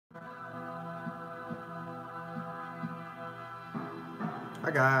Hi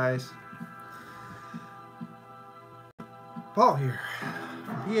guys. Paul here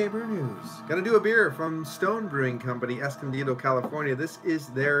from PABrewNews. Gonna do a beer from Stone Brewing Company, Escondido, California. This is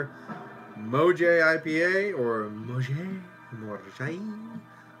their Mojay IPA or Mojay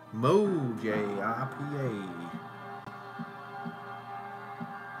IPA.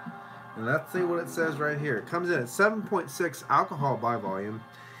 And let's see what it says right here. It comes in at 7.6 alcohol by volume.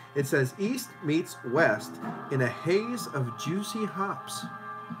 It says East meets West in a haze of juicy hops.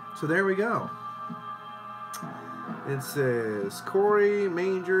 So there we go. It says Corey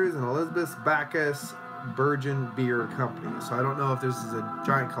Majors and Elizabeth Bacchus Virgin Beer Company. So I don't know if this is a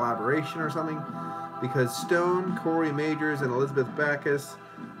giant collaboration or something, because Stone, Corey Majors, and Elizabeth Bacchus,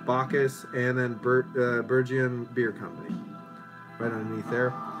 and then Virgin Beer Company. Right underneath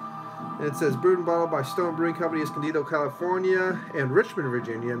there. And it says brewed and bottled by Stone Brewing Company, Escondido, California, and Richmond,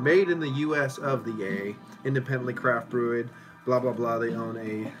 Virginia. Made in the U.S. of the A. Independently craft brewed. Blah, blah, blah. They own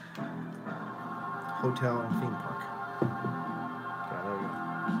a hotel and theme park. Okay, there we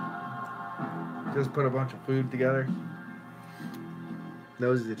go. Just put a bunch of food together.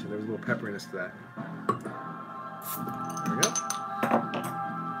 Nose is itching. There's a little pepperiness to that. There we go.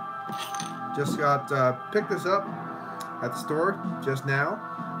 Just got picked this up at the store just now,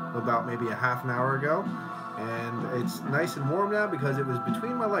 about maybe a half an hour ago, and it's nice and warm now because it was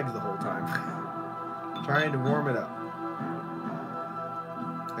between my legs the whole time trying to warm it up,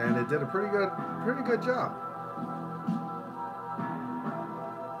 and it did a pretty good job.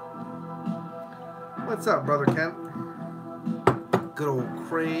 What's up, brother Kent? Good old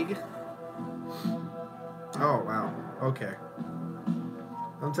Craig. Oh wow, okay.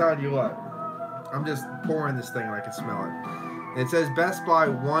 I'm telling you what, I'm just pouring this thing and I can smell it. It says Best by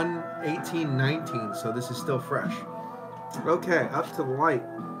 1/18/19, so this is still fresh. Okay, up to the light.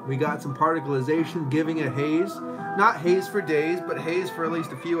 We got some particleization, giving it haze. Not haze for days, but haze for at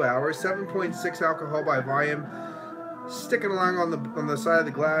least a few hours. 7.6 alcohol by volume. Sticking along on the side of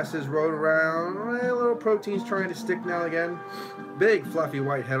the glasses, rode around. A little proteins trying to stick now and again. Big fluffy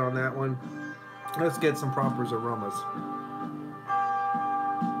white head on that one. Let's get some proper aromas.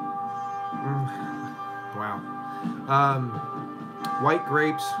 Wow. White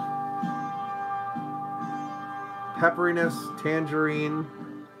grapes, pepperiness, tangerine,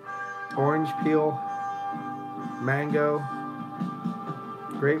 orange peel, mango,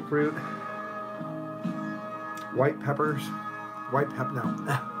 grapefruit, white peppers, white pepper, not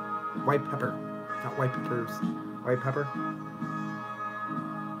white peppers, white pepper,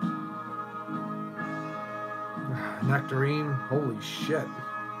 nectarine, holy shit,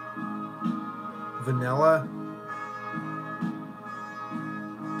 vanilla,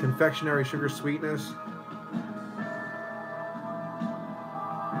 confectionery sugar sweetness,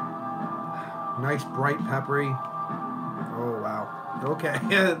 nice bright peppery. Oh wow, okay.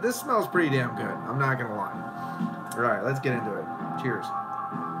 This smells pretty damn good, I'm not gonna lie. Alright, let's get into it. Cheers.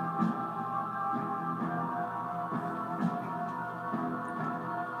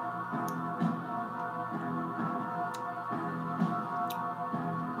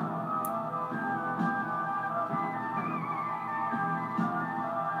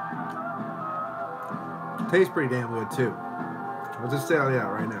 Tastes pretty damn good too. I'll just tell you that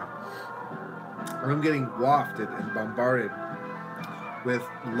right now. I'm getting wafted and bombarded with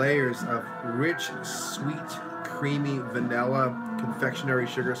layers of rich, sweet, creamy vanilla, confectionery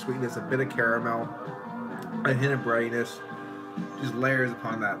sugar sweetness, a bit of caramel, a hint of brightness, just layers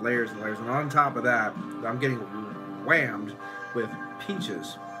upon that, layers and layers. And on top of that, I'm getting whammed with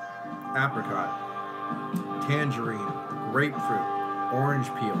peaches, apricot, tangerine, grapefruit, orange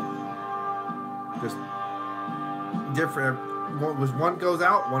peel. Just different. One goes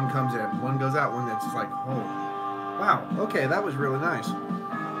out, one comes in. One goes out, one that's like, oh, wow, okay, that was really nice.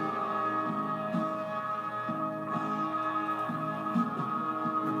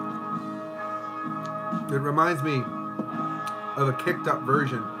 It reminds me of a kicked up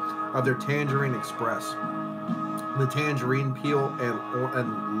version of their Tangerine Express. The tangerine peel and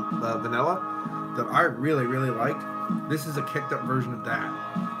vanilla that I really, really liked. This is a kicked up version of that.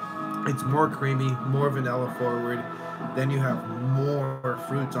 It's more creamy, more vanilla forward. Then you have more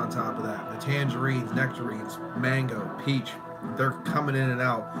fruits on top of that. The tangerines, nectarines, mango, peach. They're coming in and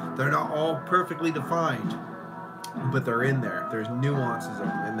out. They're not all perfectly defined, but they're in there. There's nuances of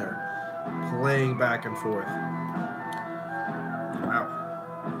them in there, playing back and forth. Wow.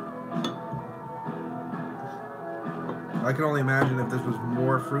 I can only imagine if this was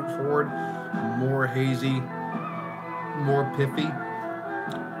more fruit forward, more hazy, more piffy.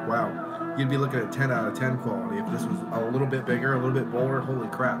 Wow. You'd be looking at 10 out of 10 quality. If this was a little bit bigger, a little bit bolder, holy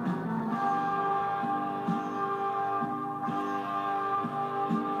crap.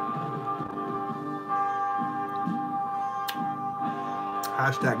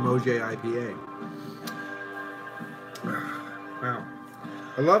 Hashtag Mojay IPA. Wow.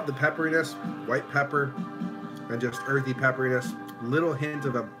 I love the pepperiness, white pepper, and just earthy pepperiness. Little hint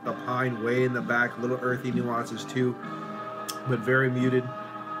of a pine way in the back, little earthy nuances too, but very muted.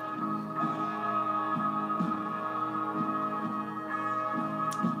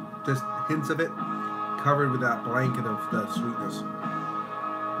 Just hints of it, covered with that blanket of the sweetness.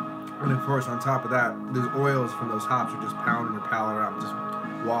 And of course, on top of that, those oils from those hops are just pounding your palate out, just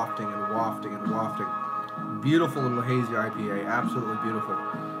wafting and wafting and wafting. Beautiful little hazy IPA, absolutely beautiful.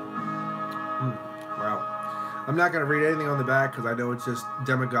 Wow. I'm not going to read anything on the back because I know it's just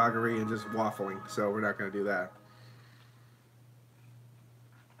demagoguery and just waffling, so we're not going to do that.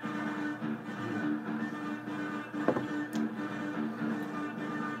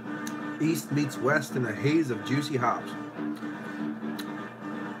 East meets west in a haze of juicy hops.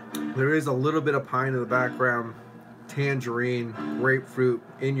 There is a little bit of pine in the background, tangerine, grapefruit,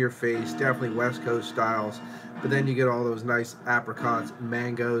 in your face, definitely West Coast styles. But then you get all those nice apricots,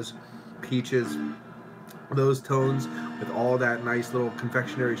 mangoes, peaches, those tones with all that nice little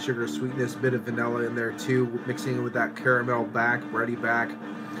confectionery sugar sweetness, bit of vanilla in there too, mixing with that caramel back, bready back.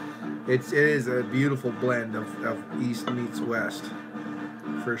 It is a beautiful blend of East meets West,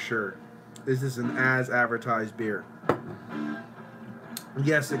 for sure. This is an as advertised beer.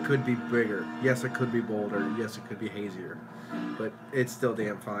 Yes, it could be bigger. Yes, it could be bolder. Yes, it could be hazier. But it's still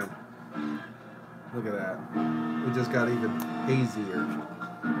damn fine. Look at that. It just got even hazier.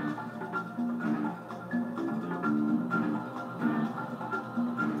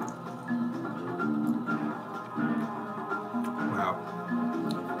 Wow.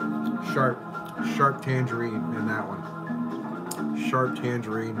 Sharp tangerine in that one. Sharp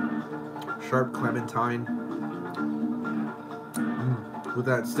tangerine. Sharp clementine. With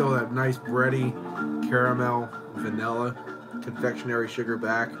that, still that nice bready caramel, vanilla, confectionery sugar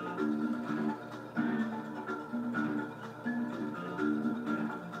back.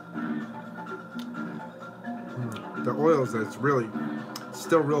 The oils, that's really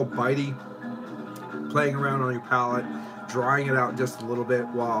still real bitey, playing around on your palate, drying it out just a little bit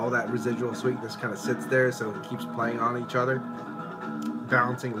while all that residual sweetness kind of sits there, so it keeps playing on each other,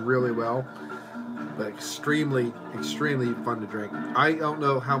 balancing really well. But extremely fun to drink. I don't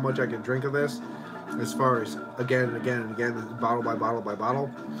know how much I can drink of this, as far as again and again and again, bottle by bottle by bottle.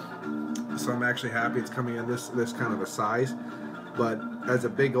 So I'm actually happy it's coming in this kind of a size. But as a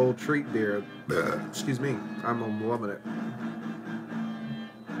big old treat beer, excuse me, I'm loving it.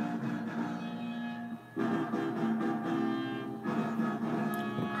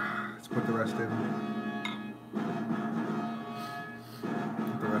 Let's put the rest in.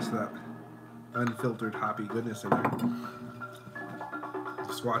 Put the rest of that unfiltered hoppy goodness in there.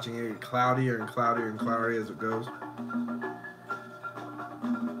 Just watching it get cloudier and cloudier and cloudier as it goes.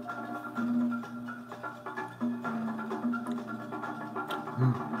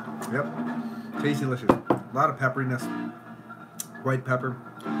 Yep, tasty delicious. A lot of pepperiness, white pepper,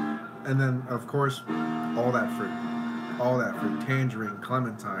 and then of course all that fruit, tangerine,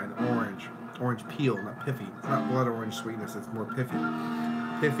 clementine, orange peel, not piffy. It's not blood orange sweetness, it's more piffy.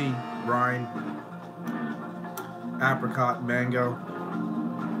 Piffy, rind, apricot, mango.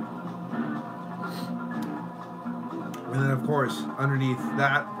 And then of course, underneath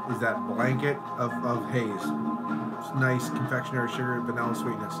that is that blanket of haze. It's nice confectionery sugar and vanilla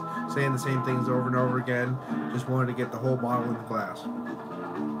sweetness. Saying the same things over and over again. Just wanted to get the whole bottle in the glass.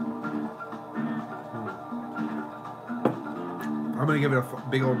 I'm going to give it a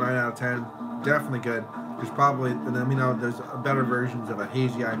big old 9 out of 10. Definitely good. There's probably, and let me know, there's better versions of a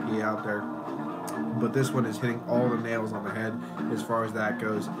hazy IPA out there. But this one is hitting all the nails on the head as far as that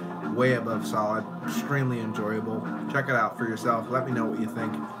goes. Way above solid. Extremely enjoyable. Check it out for yourself. Let me know what you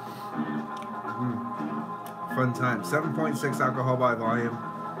think. Fun time. 7.6 alcohol by volume.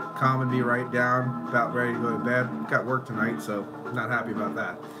 Calm and be right down. About ready to go to bed. Got work tonight, so not happy about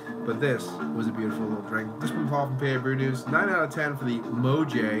that. But this was a beautiful little drink. This one, Paul from PABrewNews. 9 out of 10 for the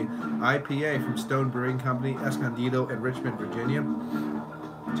Mojay IPA from Stone Brewing Company, Escondido in Richmond, Virginia.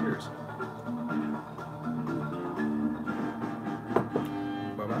 Cheers.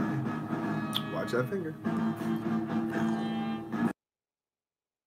 Bye-bye. Watch that finger.